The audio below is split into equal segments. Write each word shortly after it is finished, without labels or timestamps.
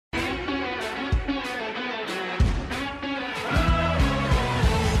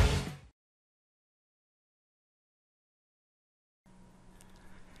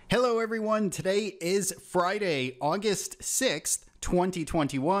everyone. Today is Friday, August 6th,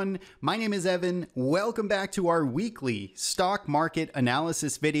 2021. My name is Evan. Welcome back to our weekly stock market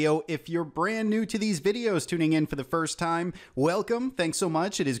analysis video. If you're brand new to these videos, tuning in for the first time, welcome. Thanks so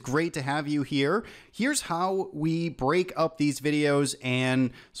much. It is great to have you here. Here's how we break up these videos and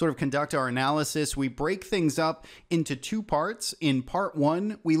sort of conduct our analysis. We break things up into two parts. In part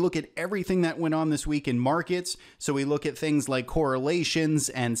one, we look at everything that went on this week in markets. So we look at things like correlations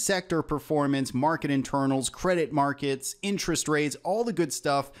and sector performance, market internals, credit markets, interest rates, all the good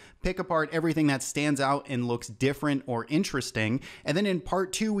stuff, pick apart everything that stands out and looks different or interesting. And then in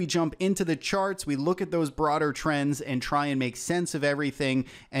part two, we jump into the charts. We look at those broader trends and try and make sense of everything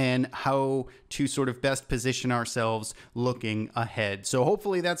and how to sort of best position ourselves looking ahead. So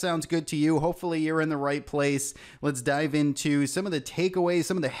hopefully that sounds good to you. Hopefully you're in the right place. Let's dive into some of the takeaways,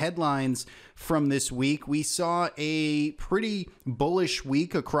 some of the headlines from this week. We saw a pretty bullish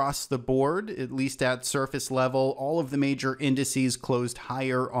week across the board, at least at surface level. All of the major indices closed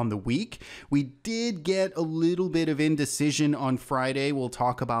higher on the week. We did get a little bit of indecision on Friday. We'll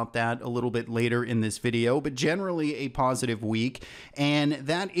talk about that a little bit later in this video, but generally a positive week. And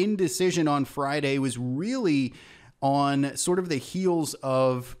that indecision on Friday was really on sort of the heels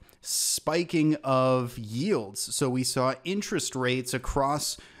of spiking of yields. So we saw interest rates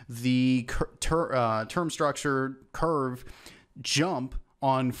across the term structure curve jump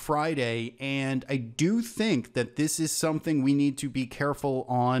on Friday, and I do think that this is something we need to be careful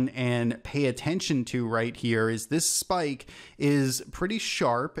on and pay attention to right here. Is this spike is pretty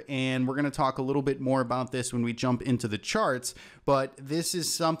sharp, and we're going to talk a little bit more about this when we jump into the charts, but this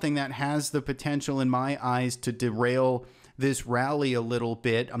is something that has the potential in my eyes to derail this rally a little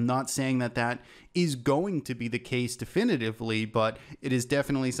bit. I'm not saying that that is going to be the case definitively, but it is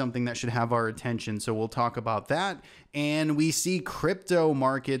definitely something that should have our attention. So we'll talk about that. And we see crypto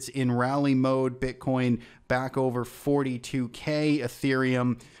markets in rally mode, Bitcoin back over 42K,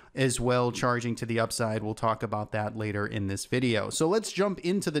 Ethereum as well charging to the upside. We'll talk about that later in this video. So let's jump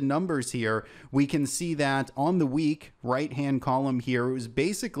into the numbers here. We can see that on the week, right-hand column here, it was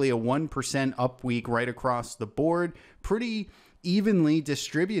basically a 1% up week right across the board. Pretty evenly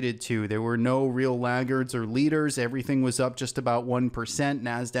distributed too. There were no real laggards or leaders. Everything was up just about 1%.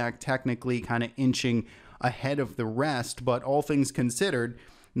 Nasdaq technically kind of inching ahead of the rest, but all things considered,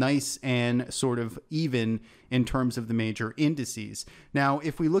 nice and sort of even in terms of the major indices. Now,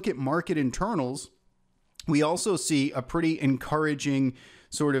 if we look at market internals, we also see a pretty encouraging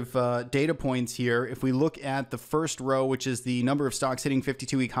sort of data points here. If we look at the first row, which is the number of stocks hitting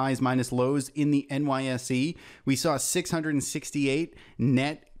 52-week highs minus lows in the NYSE, we saw 668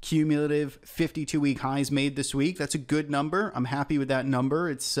 net cumulative 52-week highs made this week. That's a good number. I'm happy with that number.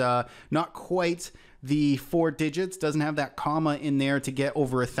 It's not quite the 4 digits, doesn't have that comma in there to get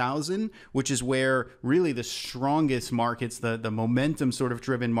over 1,000, which is where really the strongest markets, the momentum sort of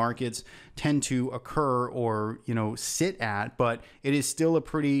driven markets tend to occur or, you know, sit at, but it is still a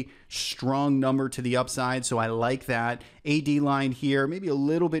pretty strong number to the upside. So I like that. AD line here, maybe a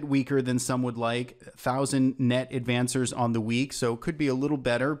little bit weaker than some would like. 1,000 net advancers on the week. So could be a little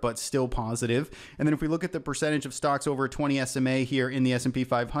better, but still positive. And then if we look at the percentage of stocks over 20 SMA here in the S&P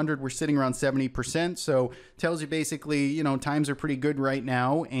 500, we're sitting around 70%. So tells you basically, you know, times are pretty good right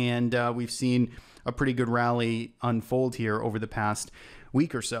now. And we've seen a pretty good rally unfold here over the past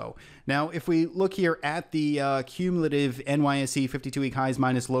week or so. Now, if we look here at the cumulative NYSE 52-week highs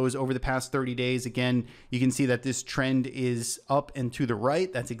minus lows over the past 30 days, again, you can see that this trend is up and to the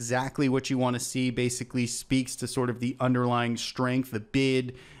right. That's exactly what you want to see. Basically speaks to sort of the underlying strength, the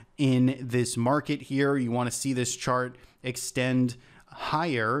bid in this market here. You want to see this chart extend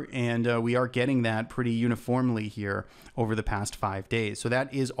higher, and we are getting that pretty uniformly here over the past 5 days. So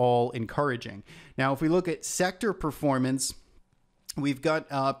that is all encouraging. Now, if we look at sector performance, we've got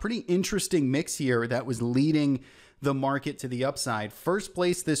a pretty interesting mix here that was leading the market to the upside. First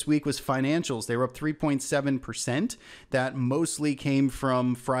place this week was financials. They were up 3.7%. That mostly came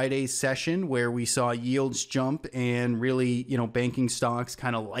from Friday's session where we saw yields jump and really, you know, banking stocks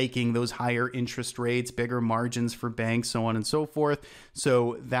kind of liking those higher interest rates, bigger margins for banks, so on and so forth.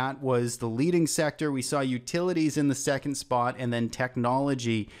 So that was the leading sector. We saw utilities in the second spot and then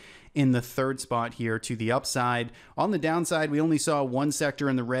technology in the third spot here to the upside. On the downside, we only saw one sector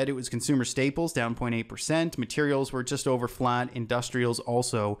in the red. It was consumer staples, down 0.8%. Materials were just over flat. Industrials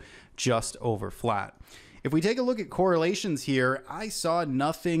also just over flat. If we take a look at correlations here, I saw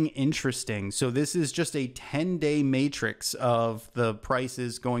nothing interesting. So this is just a 10-day matrix of the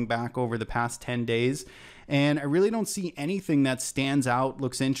prices going back over the past 10 days. And I really don't see anything that stands out,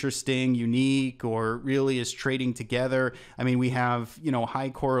 looks interesting, unique, or really is trading together. I mean, we have, high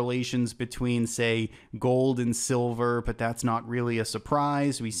correlations between, say, gold and silver, but that's not really a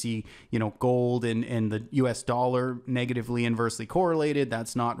surprise. We see, gold and the US dollar negatively inversely correlated.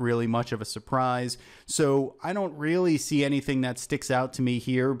 That's not really much of a surprise. So I don't really see anything that sticks out to me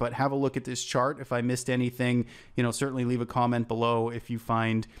here, but have a look at this chart. If I missed anything, certainly leave a comment below if you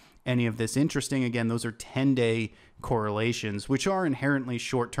find any of this interesting. Again, those are 10-day correlations, which are inherently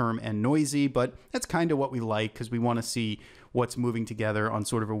short-term and noisy, but that's kind of what we like because we want to see what's moving together on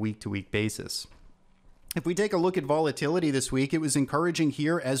sort of a week-to-week basis. If we take a look at volatility this week, it was encouraging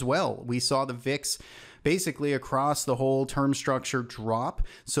here as well. We saw the VIX basically across the whole term structure drop.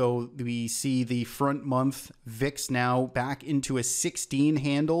 So we see the front month VIX now back into a 16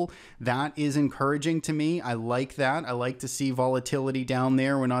 handle. That is encouraging to me. I like that. I like to see volatility down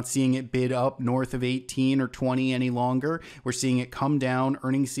there. We're not seeing it bid up north of 18 or 20 any longer. We're seeing it come down.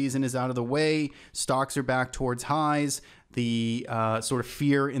 Earnings season is out of the way. Stocks are back towards highs. The sort of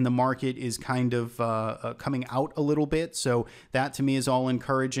fear in the market is kind of coming out a little bit. So that to me is all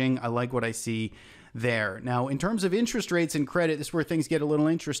encouraging. I like what I see there. Now, in terms of interest rates and credit, this is where things get a little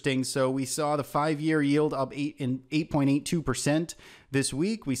interesting. So we saw the 5-year yield up 8.82% this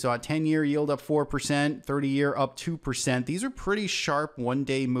week. We saw a 10-year yield up 4%, 30-year up 2%. These are pretty sharp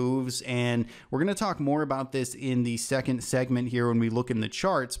one-day moves, and we're going to talk more about this in the second segment here when we look in the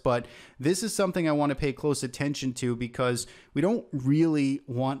charts, but this is something I want to pay close attention to because we don't really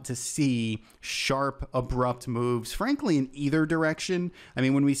want to see sharp, abrupt moves, frankly, in either direction. I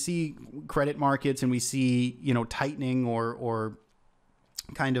mean, when we see credit markets and we see, tightening or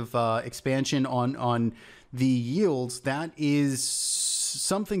kind of expansion on the yields, that is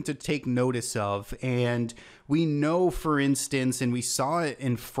something to take notice of. And we know, for instance, and we saw it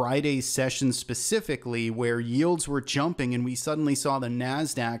in Friday's session specifically, where yields were jumping and we suddenly saw the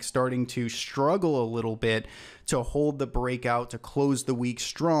Nasdaq starting to struggle a little bit to hold the breakout, to close the week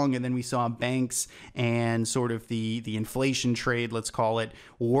strong. And then we saw banks and sort of the inflation trade, let's call it,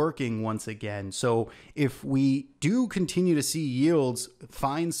 working once again. So if we do continue to see yields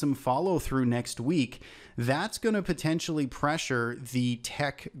find some follow through next week, that's going to potentially pressure the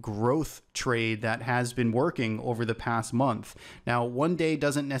tech growth trade that has been working over the past month. Now, one day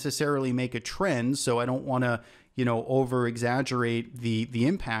doesn't necessarily make a trend, so I don't want to, over exaggerate the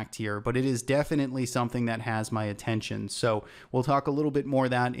impact here, but it is definitely something that has my attention. So we'll talk a little bit more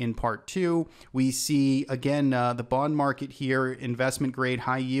of that in part 2. We see again the bond market here, investment grade,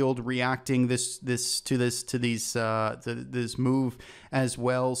 high yield, reacting this move as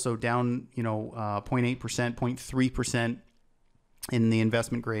well. So down 0.8%, 0.3% in the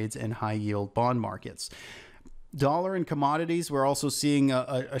investment grades and high yield bond markets. Dollar and commodities, we're also seeing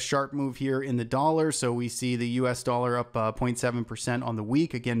a sharp move here in the dollar. So we see the US dollar up 0.7% on the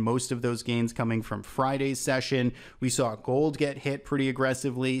week. Again, most of those gains coming from Friday's session. We saw gold get hit pretty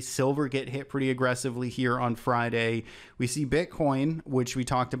aggressively, silver get hit pretty aggressively here on Friday. We see Bitcoin, which we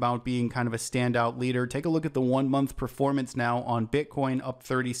talked about being kind of a standout leader. Take a look at the 1-month performance now on Bitcoin, up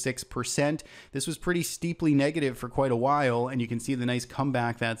 36%. This was pretty steeply negative for quite a while, and you can see the nice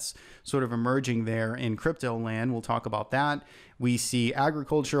comeback that's sort of emerging there in crypto land. We'll talk about that. We see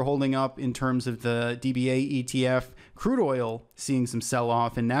agriculture holding up in terms of the DBA ETF, crude oil seeing some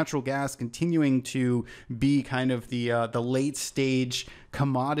sell-off, and natural gas continuing to be kind of the late stage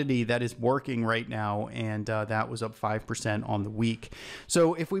commodity that is working right now, and that was up 5% on the week.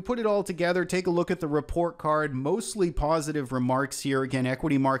 So if we put it all together, take a look at the report card, mostly positive remarks here. Again,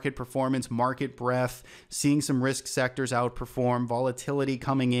 equity market performance, market breadth, seeing some risk sectors outperform, volatility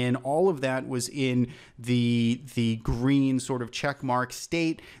coming in, all of that was in the green sort of check mark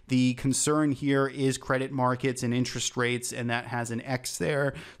state. The concern here is credit markets and interest rates, and that has an X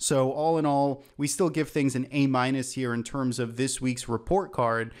there. So all in all, we still give things an A- here in terms of this week's report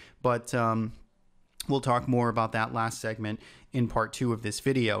card, but we'll talk more about that last segment in part 2 of this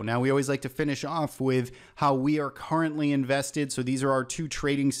video. Now, we always like to finish off with how we are currently invested. So these are our 2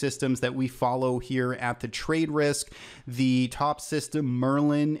 trading systems that we follow here at the Trade Risk. The top system,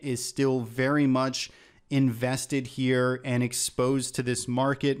 Merlin, is still very much invested here and exposed to this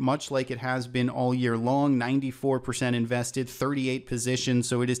market, much like it has been all year long. 94% invested, 38 positions.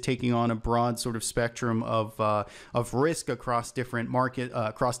 So it is taking on a broad sort of spectrum of risk across different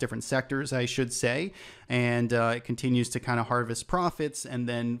across different sectors, I should say. And it continues to kind of harvest profits and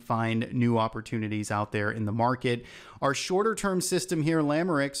then find new opportunities out there in the market. Our shorter term system here,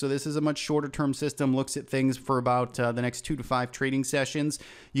 Lamerick, so this is a much shorter term system, looks at things for about the next 2 to 5 trading sessions.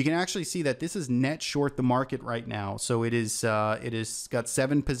 You can actually see that this is net short the the market right now. So it is got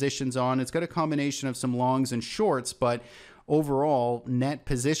 7 positions on. It's got a combination of some longs and shorts, but overall net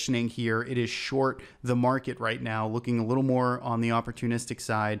positioning here, it is short the market right now, looking a little more on the opportunistic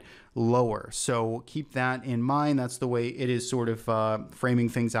side, lower. So keep that in mind. That's the way it is sort of framing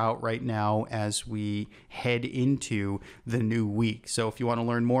things out right now as we head into the new week. So if you want to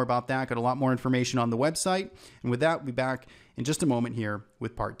learn more about that, got a lot more information on the website. And with that, we'll be back in just a moment here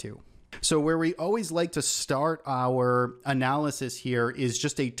with part 2. So where we always like to start our analysis here is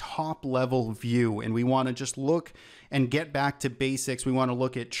just a top level view, and we want to just look and get back to basics. We want to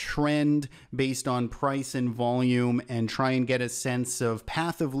look at trend based on price and volume and try and get a sense of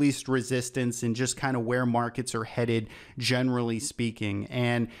path of least resistance and just kind of where markets are headed, generally speaking.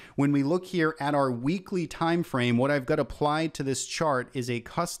 And when we look here at our weekly time frame, what I've got applied to this chart is a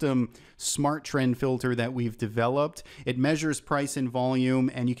custom smart trend filter that we've developed. It measures price and volume,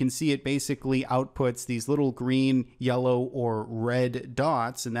 and you can see it basically outputs these little green, yellow, or red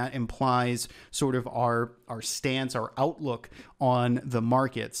dots, and that implies sort of our stance, our outlook on the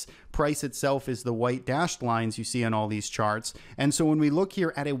markets. Price itself is the white dashed lines you see on all these charts. And so when we look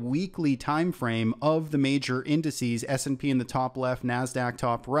here at a weekly time frame of the major indices, S&P in the top left, Nasdaq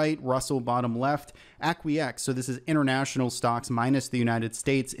top right, Russell bottom left, ACWX, so this is international stocks minus the United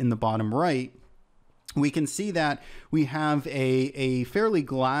States in the bottom right, we can see that we have a fairly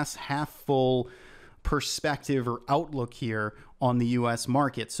glass half full perspective or outlook here on the US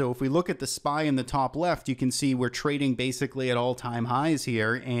market. So if we look at the SPY in the top left, you can see we're trading basically at all-time highs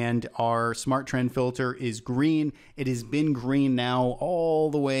here, and our smart trend filter is green. It has been green now all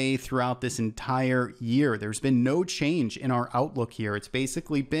the way throughout this entire year. There's been no change in our outlook here. It's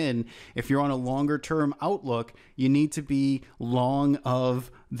basically been, if you're on a longer term outlook, you need to be long of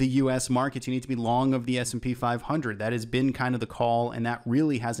the US markets. You need to be long of the S&P 500. That has been kind of the call, and that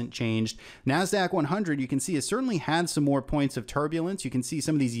really hasn't changed. Nasdaq 100, you can see, has certainly had some more points of turbulence. You can see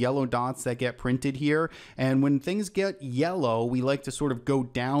some of these yellow dots that get printed here. And when things get yellow, we like to sort of go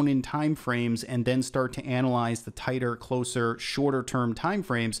down in time frames and then start to analyze the tighter, closer, shorter term time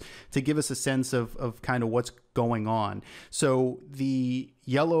frames to give us a sense of kind of what's going on. So the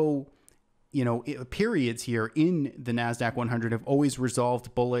yellow periods here in the Nasdaq 100 have always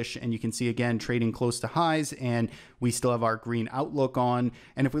resolved bullish, and you can see again trading close to highs, and we still have our green outlook on.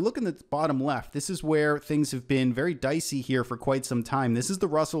 And if we look in the bottom left, this is where things have been very dicey here for quite some time. This is the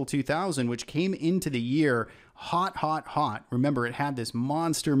Russell 2000, which came into the year hot. Remember, it had this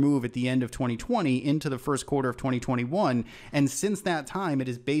monster move at the end of 2020 into the first quarter of 2021. And since that time, it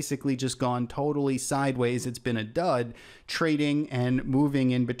has basically just gone totally sideways. It's been a dud, trading and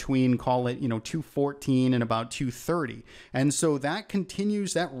moving in between, call it, 214 and about 230. And so that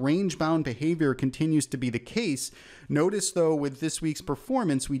continues, that range bound behavior continues to be the case. Notice though, with this week's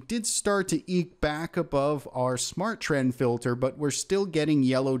performance, we did start to eke back above our smart trend filter, but we're still getting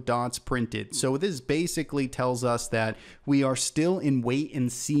yellow dots printed. So this basically tells us that we are still in wait and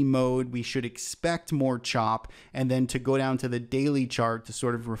see mode. We should expect more chop, and then to go down to the daily chart to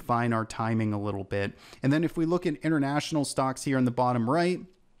sort of refine our timing a little bit. And then if we look at international stocks here in the bottom right,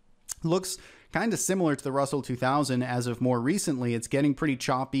 looks kind of similar to the Russell 2000 as of more recently. It's getting pretty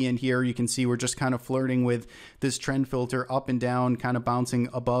choppy in here. You can see we're just kind of flirting with this trend filter up and down, kind of bouncing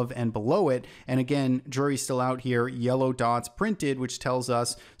above and below it. And again, jury's still out here, yellow dots printed, which tells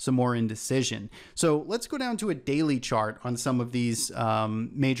us some more indecision. So let's go down to a daily chart on some of these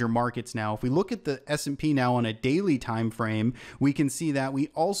major markets now. If we look at the S&P now on a daily time frame, we can see that we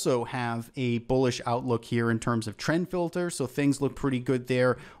also have a bullish outlook here in terms of trend filter. So things look pretty good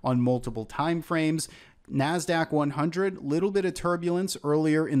there on multiple time frames. Nasdaq 100, little bit of turbulence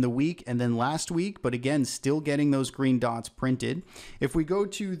earlier in the week and then last week, but again, still getting those green dots printed. If we go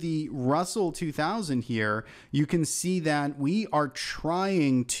to the Russell 2000 here, you can see that we are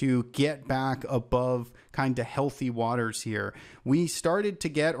trying to get back above kind of healthy waters here. We started to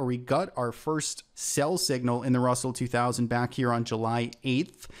get, or we got our first sell signal in the Russell 2000 back here on July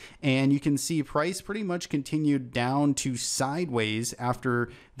 8th. And you can see price pretty much continued down to sideways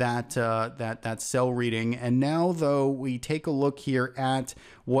after that sell reading. And now though, we take a look here at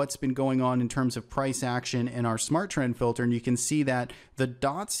what's been going on in terms of price action in our smart trend filter, and you can see that the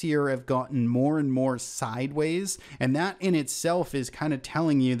dots here have gotten more and more sideways, and that in itself is kind of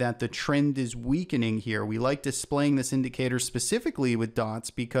telling you that the trend is weakening here. We like displaying this indicator specifically with dots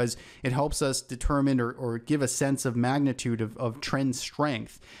because it helps us determine or give a sense of magnitude of trend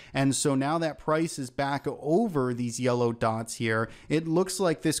strength. And so now that price is back over these yellow dots here, it looks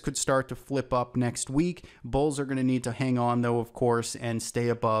like this could start to flip up next week. Bulls are going to need to hang on though, of course, and stay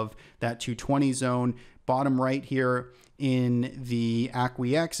above that 220 zone. bottom right here in the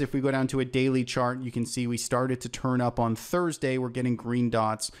ACWX, if we go down to a daily chart, you can see we started to turn up on Thursday. We're getting green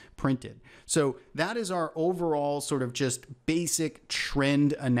dots printed. So that is our overall sort of just basic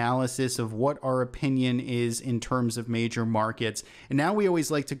trend analysis of what our opinion is in terms of major markets. And now we always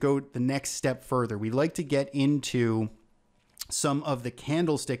like to go the next step further. We like to get into some of the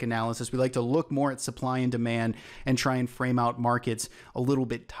candlestick analysis. We like to look more at supply and demand and try and frame out markets a little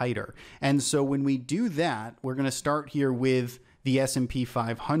bit tighter. And so when we do that, we're going to start here with the S&P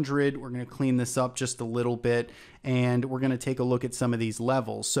 500. We're going to clean this up just a little bit, and we're going to take a look at some of these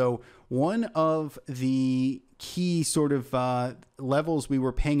levels. So one of the key sort of levels we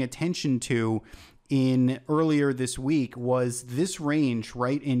were paying attention to in earlier this week was this range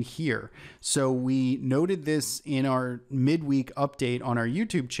right in here. So we noted this in our midweek update on our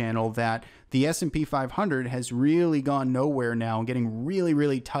YouTube channel that the S&P 500 has really gone nowhere now, getting really,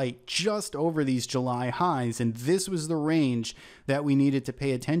 really tight just over these July highs. And this was the range that we needed to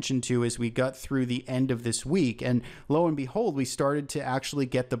pay attention to as we got through the end of this week. And lo and behold, we started to actually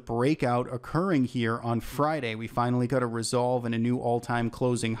get the breakout occurring here on Friday. We finally got a resolve and a new all-time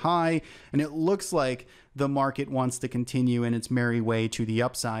closing high. And it looks like the market wants to continue in its merry way to the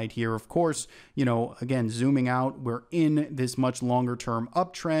upside here. Of course, you know, again, zooming out, we're in this much longer term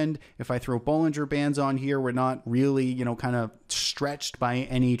uptrend. If I throw Bollinger Bands on here, we're not really, you know, kind of stretched by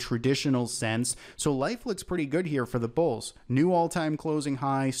any traditional sense. So life looks pretty good here for the bulls. New all-time closing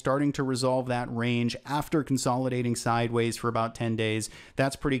high, starting to resolve that range after consolidating sideways for about 10 days.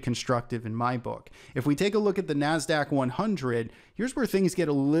 That's pretty constructive in my book. If we take a look at the Nasdaq 100, here's where things get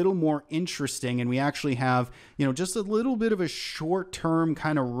a little more interesting, and we actually have, you know, just a little bit of a short-term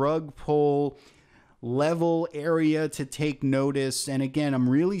kind of rug pull level area to take notice. And again, I'm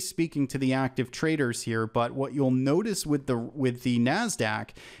really speaking to the active traders here, but what you'll notice with the Nasdaq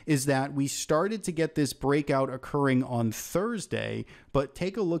is that we started to get this breakout occurring on Thursday, but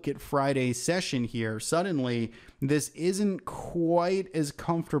take a look at Friday's session here. Suddenly, this isn't quite as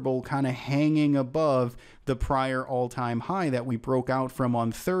comfortable kind of hanging above the prior all-time high that we broke out from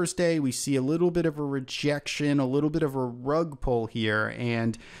on Thursday. We see a little bit of a rejection, a little bit of a rug pull here,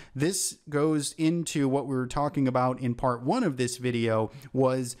 and this goes into what we were talking about in part one of this video,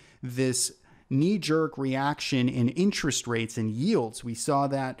 was this knee-jerk reaction in interest rates and yields. We saw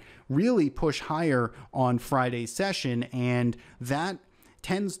that really push higher on Friday's session, and that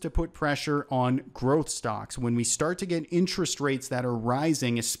tends to put pressure on growth stocks. When we start to get interest rates that are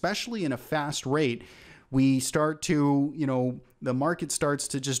rising, especially in a fast rate, we start to, you know, the market starts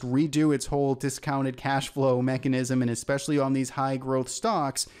to just redo its whole discounted cash flow mechanism, and especially on these high growth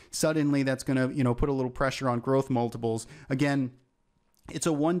stocks, suddenly that's going to, you know, put a little pressure on growth multiples. Again, it's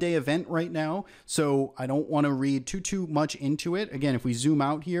a one-day event right now, so I don't want to read too much into it. Again, if we zoom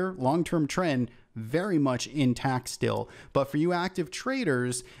out here, long-term trend very much intact still. But for you active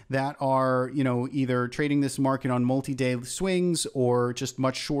traders that are, you know, either trading this market on multi-day swings or just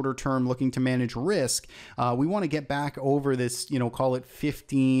much shorter term looking to manage risk, we want to get back over this, you know, call it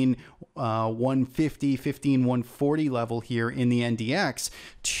 150, 140 level here in the NDX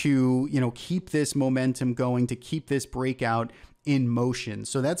to, you know, keep this momentum going, to keep this breakout in motion.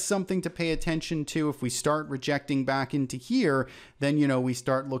 So that's something to pay attention to. If we start rejecting back into here, then, you know, we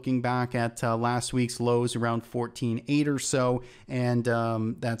start looking back at last week's lows around 14.8 or so. And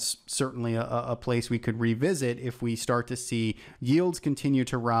that's certainly a place we could revisit if we start to see yields continue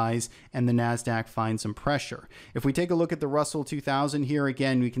to rise and the NASDAQ find some pressure. If we take a look at the Russell 2000 here,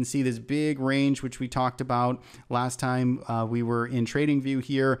 again, we can see this big range, which we talked about last time we were in TradingView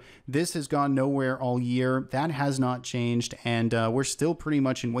here. This has gone nowhere all year. That has not changed. And we're still pretty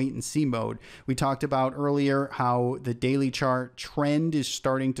much in wait and see mode. We talked about earlier how the daily chart trend is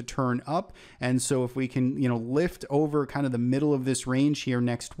starting to turn up. And so if we can, you know, lift over kind of the middle of this range here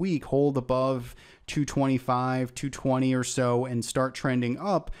next week, hold above 225, 220 or so, and start trending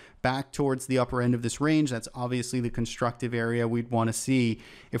up back towards the upper end of this range, that's obviously the constructive area we'd want to see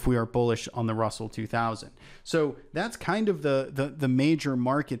if we are bullish on the Russell 2000. So that's kind of the major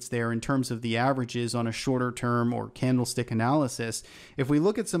markets there in terms of the averages on a shorter term or candlestick analysis. If we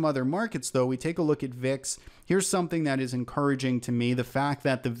look at some other markets though, we take a look at VIX. Here's something that is encouraging to me, the fact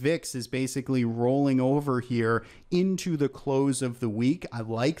that the VIX is basically rolling over here into the close of the week. I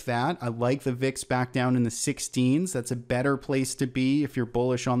like that. I like the VIX back down in the 16s. That's a better place to be if you're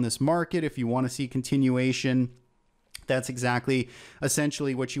bullish on this market, if you want to see continuation. That's exactly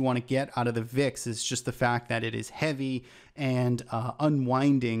essentially what you want to get out of the VIX, is just the fact that it is heavy and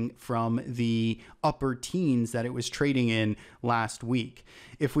unwinding from the upper teens that it was trading in last week.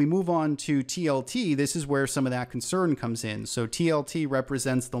 If we move on to TLT, this is where some of that concern comes in. So TLT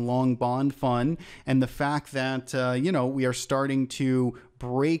represents the long bond fund, and the fact that, we are starting to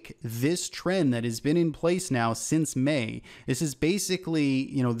break this trend that has been in place now since May. This is basically,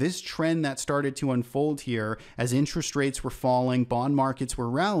 this trend that started to unfold here as interest rates were falling, bond markets were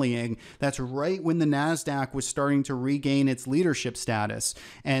rallying. That's right when the Nasdaq was starting to regain its leadership status.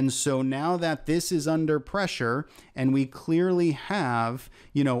 And so now that this is under pressure, and we clearly have,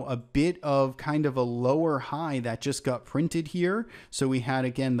 a bit of kind of a lower high that just got printed here. So we had,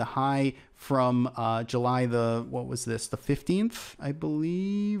 again, the high from July the 15th, I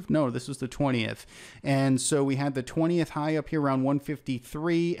believe. No, this was the 20th. And so we had the 20th high up here around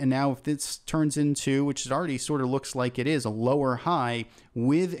 153. And now if this turns into, which it already sort of looks like it is, a lower high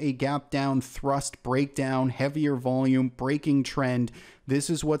with a gap down, thrust breakdown, heavier volume, breaking trend, this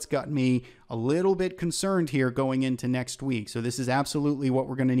is what's got me a little bit concerned here going into next week. So this is absolutely what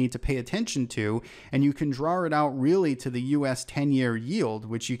we're going to need to pay attention to. And you can draw it out really to the US 10-year yield,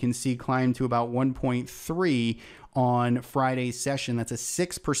 which you can see climb to about 1.3 on Friday's session. That's a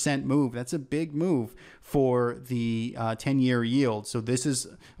 6% move. That's a big move for the 10-year yield. So this is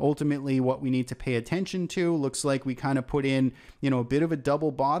ultimately what we need to pay attention to. Looks like we kind of put in, a bit of a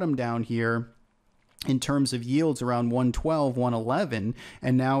double bottom down here in terms of yields around 112, 111,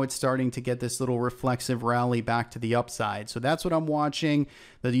 and now it's starting to get this little reflexive rally back to the upside. So that's what I'm watching.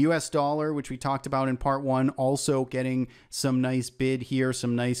 The US dollar, which we talked about in part one, also getting some nice bid here,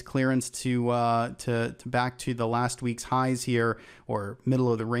 some nice clearance to back to the last week's highs here, or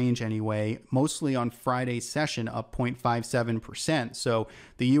middle of the range anyway, mostly on Friday's session, up 0.57%. So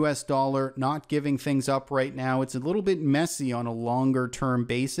the US dollar not giving things up right now. It's a little bit messy on a longer term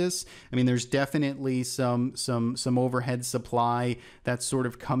basis. I mean, there's definitely some overhead supply that's sort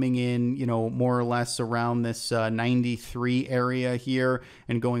of coming in, more or less around this 93 area here,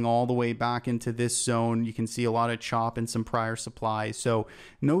 and going all the way back into this zone. You can see a lot of chop and some prior supply. So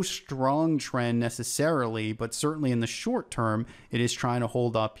no strong trend necessarily, but certainly in the short term, it is trying to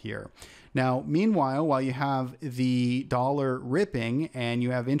hold up here. Now, meanwhile, while you have the dollar ripping and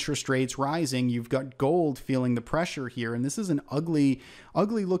you have interest rates rising, you've got gold feeling the pressure here. And this is an ugly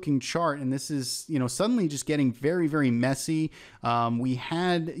looking chart. And this is, suddenly just getting very, very messy. We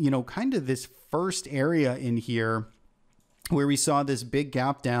had, kind of this first area in here where we saw this big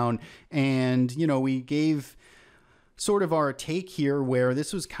gap down, and, we gave sort of our take here where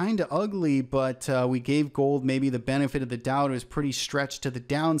this was kind of ugly, but we gave gold maybe the benefit of the doubt. It was pretty stretched to the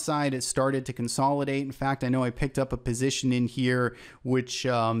downside. It started to consolidate. In fact, I know I picked up a position in here which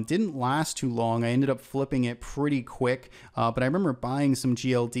didn't last too long. I ended up flipping it pretty quick, but I remember buying some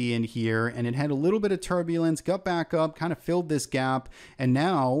GLD in here, and it had a little bit of turbulence, got back up, kind of filled this gap. And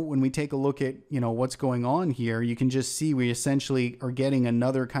now when we take a look at, what's going on here, you can just see we essentially are getting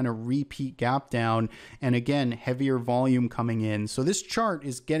another kind of repeat gap down, and again, heavier volume coming in. So this chart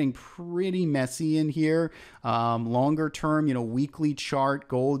is getting pretty messy in here. Longer term, weekly chart,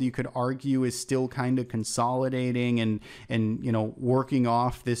 gold, you could argue, is still kind of consolidating and working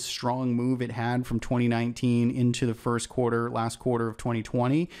off this strong move it had from 2019 into the last quarter of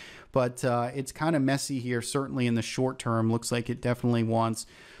 2020. But it's kind of messy here, certainly in the short term. Looks like it definitely wants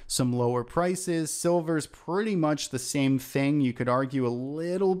some lower prices. Silver's pretty much the same thing. You could argue a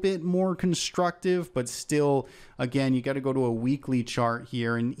little bit more constructive, but still, again, you got to go to a weekly chart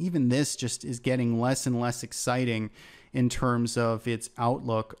here. And even this just is getting less and less exciting in terms of its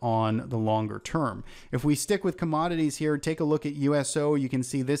outlook on the longer term. If we stick with commodities here, take a look at USO. You can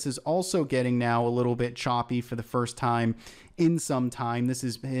see this is also getting now a little bit choppy for the first time in some time. This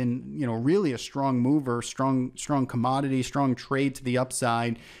has been, really a strong mover, strong commodity, strong trade to the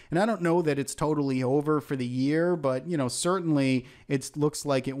upside. And I don't know that it's totally over for the year, but, certainly it looks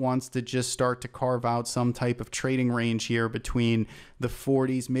like it wants to just start to carve out some type of trading range here between the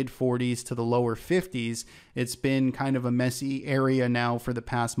 40s, mid 40s to the lower 50s. It's been kind of a messy area now for the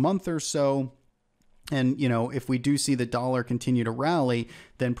past month or so. And, if we do see the dollar continue to rally,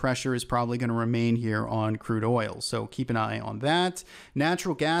 then pressure is probably going to remain here on crude oil. So keep an eye on that.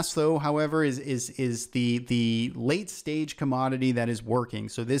 Natural gas, though, however, is the late stage commodity that is working.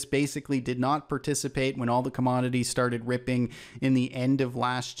 So this basically did not participate when all the commodities started ripping in the end of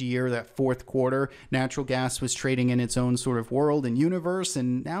last year, that fourth quarter. Natural gas was trading in its own sort of world and universe,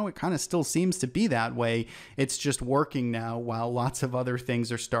 and now it kind of still seems to be that way. It's just working now while lots of other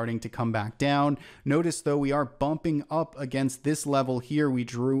things are starting to come back down. Notice, though, we are bumping up against this level here. We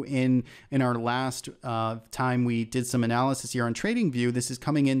drew in our last time we did some analysis here on TradingView. This is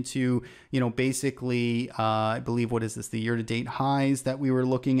coming into, basically, I believe, what is this, the year-to-date highs that we were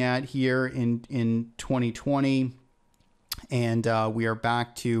looking at here in 2020. And we are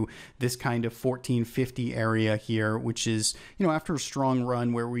back to this kind of 1450 area here, which is, after a strong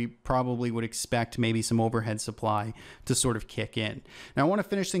run where we probably would expect maybe some overhead supply to sort of kick in. Now, I want to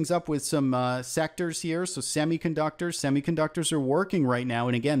finish things up with some sectors here. So semiconductors are working right now.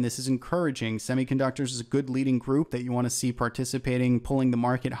 And again, this is encouraging. Semiconductors is a good leading group that you want to see participating, pulling the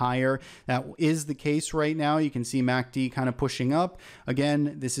market higher. That is the case right now. You can see MACD kind of pushing up.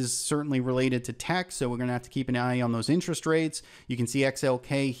 Again, this is certainly related to tech, so we're going to have to keep an eye on those interest rates. You can see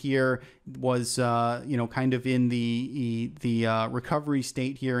XLK here was, kind of in the recovery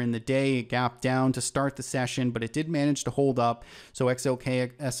state here in the day. It gapped down to start the session, but it did manage to hold up. So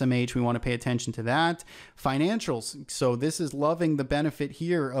XLK, SMH, we want to pay attention to that. Financials. So this is loving the benefit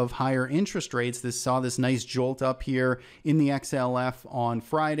here of higher interest rates. This saw this nice jolt up here in the XLF on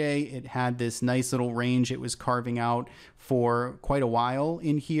Friday. It had this nice little range it was carving out for quite a while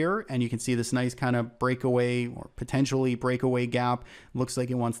in here, and you can see this nice kind of breakaway or potentially breakaway gap. Looks like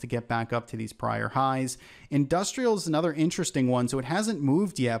it wants to get back up to these prior highs. Industrial is another interesting one. So it hasn't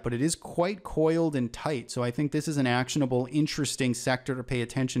moved yet, but it is quite coiled and tight. So I think this is an actionable, interesting sector to pay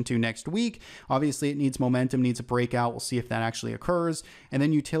attention to next week. Obviously, it needs momentum, needs a breakout. We'll see if that actually occurs. And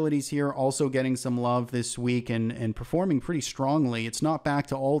then utilities here also getting some love this week and performing pretty strongly. It's not back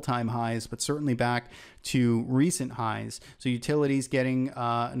to all-time highs, but certainly back to recent highs. So utilities getting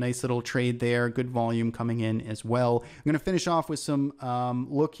a nice little trade there, good volume coming in as well. I'm going to finish off with some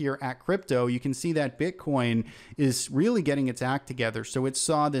look here at crypto. You can see that Bitcoin is really getting its act together. So it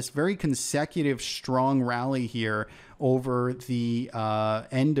saw this very consecutive strong rally here over the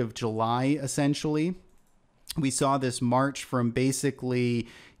end of July, essentially. We saw this march from basically,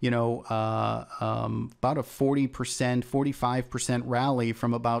 about a 40%, 45% rally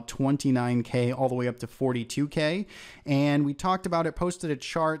from about 29K all the way up to 42K. And we talked about it, posted a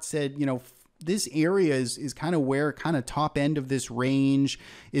chart, said, this area is kind of where top end of this range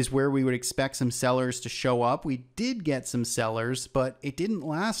is where we would expect some sellers to show up. We did get some sellers, but it didn't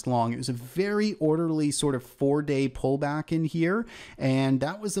last long. It was a very orderly sort of 4-day pullback in here, and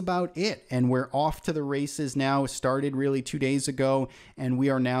that was about it. And we're off to the races now. It started really 2 days ago, and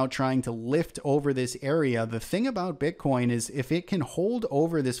we are now trying to lift over this area. The thing about Bitcoin is if it can hold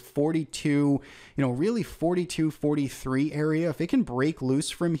over this 42, really 42, 43 area, if it can break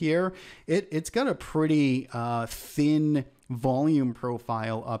loose from here, it's got a pretty thin volume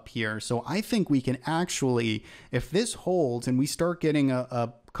profile up here. So I think we can actually, if this holds and we start getting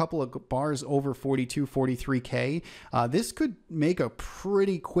a couple of bars over 42, 43K, this could make a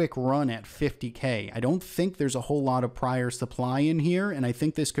pretty quick run at 50K. I don't think there's a whole lot of prior supply in here, and I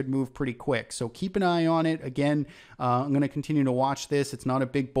think this could move pretty quick. So keep an eye on it. Again, I'm going to continue to watch this. It's not a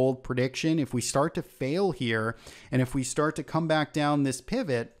big, bold prediction. If we start to fail here, and if we start to come back down this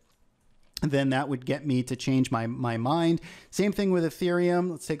pivot, then that would get me to change my mind. Same thing with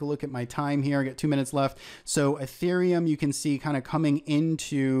Ethereum. Let's take a look at my time here. I got 2 minutes left. So Ethereum, you can see kind of coming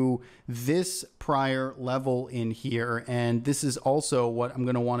into this prior level in here. And this is also what I'm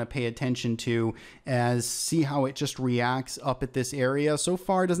going to want to pay attention to as see how it just reacts up at this area. So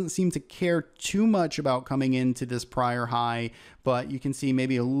far, it doesn't seem to care too much about coming into this prior high, but you can see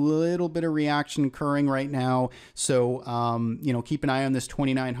maybe a little bit of reaction occurring right now. So, keep an eye on this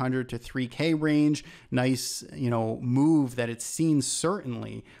 2,900 to 3K range. Nice, move that it's seen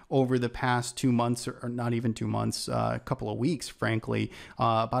certainly over the past 2 months, or not even 2 months, a couple of weeks, frankly,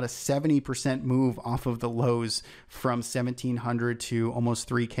 about a 70% move off of the lows from 1,700 to almost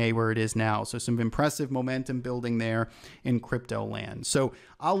 3K where it is now. So some impressive momentum building there in crypto land. So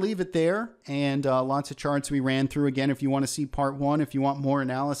I'll leave it there, and lots of charts we ran through. Again, if you want to see part 1, if you want more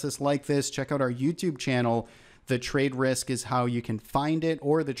analysis like this, check out our YouTube channel. The Trade Risk is how you can find it,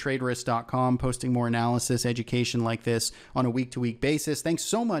 or thetradeRisk.com, posting more analysis, education like this on a week-to-week basis. Thanks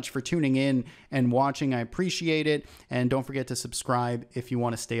so much for tuning in and watching. I appreciate it. And don't forget to subscribe if you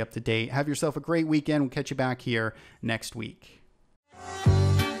want to stay up to date. Have yourself a great weekend. We'll catch you back here next week.